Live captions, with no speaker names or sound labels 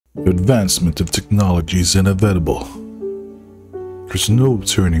The advancement of technology is inevitable. There's no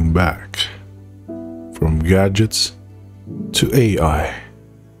turning back. From gadgets to AI,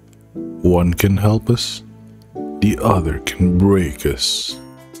 one can help us, the other can break us.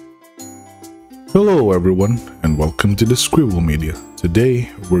 Hello everyone, and welcome to the Scribble Media.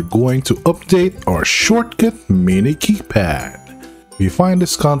 Today, we're going to update our shortcut mini keypad. If you find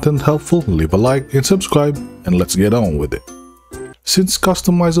this content helpful, leave a like and subscribe, and let's get on with it. Since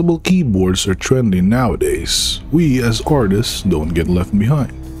customizable keyboards are trendy nowadays, we as artists don't get left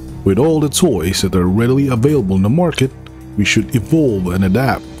behind. With all the toys that are readily available in the market, we should evolve and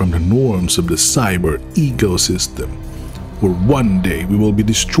adapt from the norms of the cyber ecosystem, where one day we will be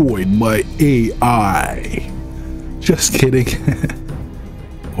destroyed by AI. Just kidding.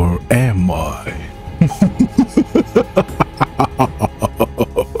 Or am I?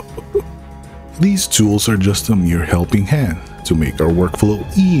 These tools are just a mere helping hand to make our workflow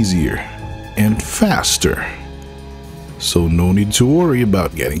easier and faster. So no need to worry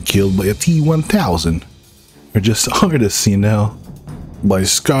about getting killed by a T-1000. We're just artists, you know. By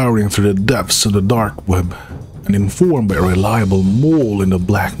scouring through the depths of the dark web and informed by a reliable mole in the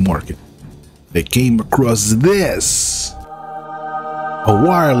black market, they came across this. A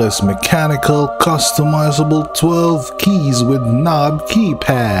wireless mechanical customizable 12 keys with knob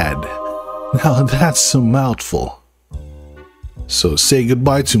keypad. Now that's a mouthful. So say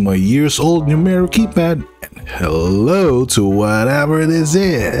goodbye to my years-old numeric keypad and hello to whatever this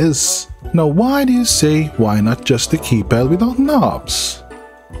is. Now why do you say why not just a keypad without knobs?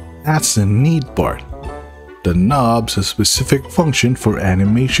 That's the neat part. The knobs have a specific function for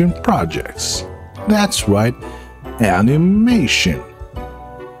animation projects. That's right, animation.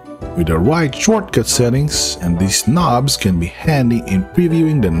 With the right shortcut settings, and these knobs can be handy in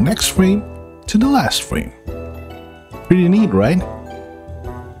previewing the next frame to the last frame. Pretty neat, right?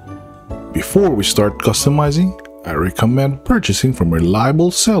 Before we start customizing, I recommend purchasing from a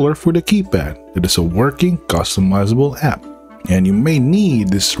reliable seller for the keypad that is a working customizable app. And you may need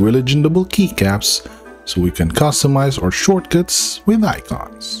this Relegendable keycaps so we can customize our shortcuts with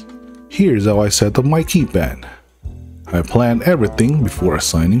icons. Here's how I set up my keypad. I plan everything before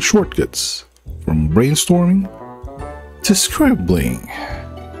assigning shortcuts, from brainstorming to scribbling.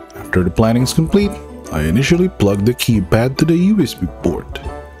 After the planning is complete, I initially plug the keypad to the USB port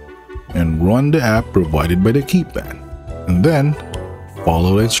and run the app provided by the keypad, and then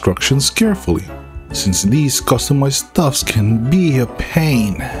follow the instructions carefully, since these customized stuffs can be a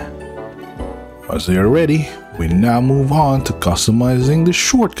pain. Once they are ready, we now move on to customizing the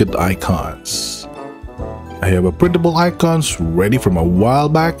shortcut icons. I have a printable icons ready from a while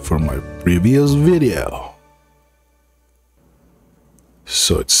back from my previous video.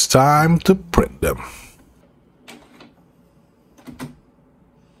 So it's time to print them.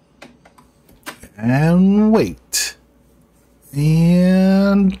 And wait.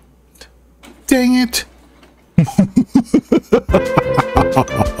 And dang it.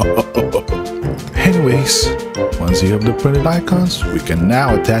 Anyways, once you have the printed icons, we can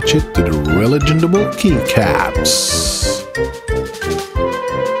now attach it to the Relegendable keycaps.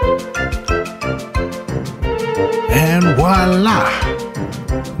 And voila!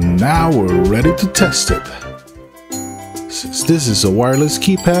 Now we're ready to test it. Since this is a wireless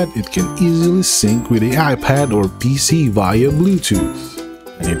keypad, it can easily sync with the iPad or PC via Bluetooth.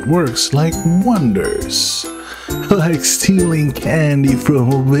 And it works like wonders. Like stealing candy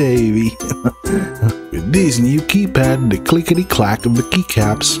from a baby. With this new keypad, the clickety-clack of the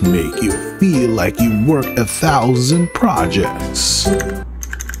keycaps make you feel like you've worked 1,000 projects.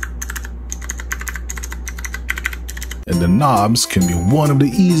 And the knobs can be one of the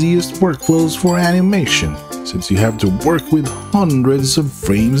easiest workflows for animation, since you have to work with hundreds of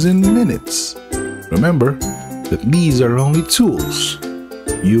frames in minutes. Remember that these are only tools.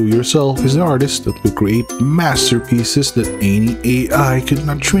 You yourself is the artist that will create masterpieces that any AI could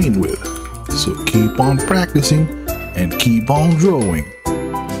not train with. So keep on practicing and keep on drawing.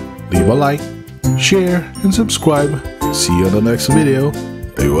 Leave a like, share, and subscribe. See you on the next video.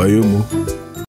 Ayumu.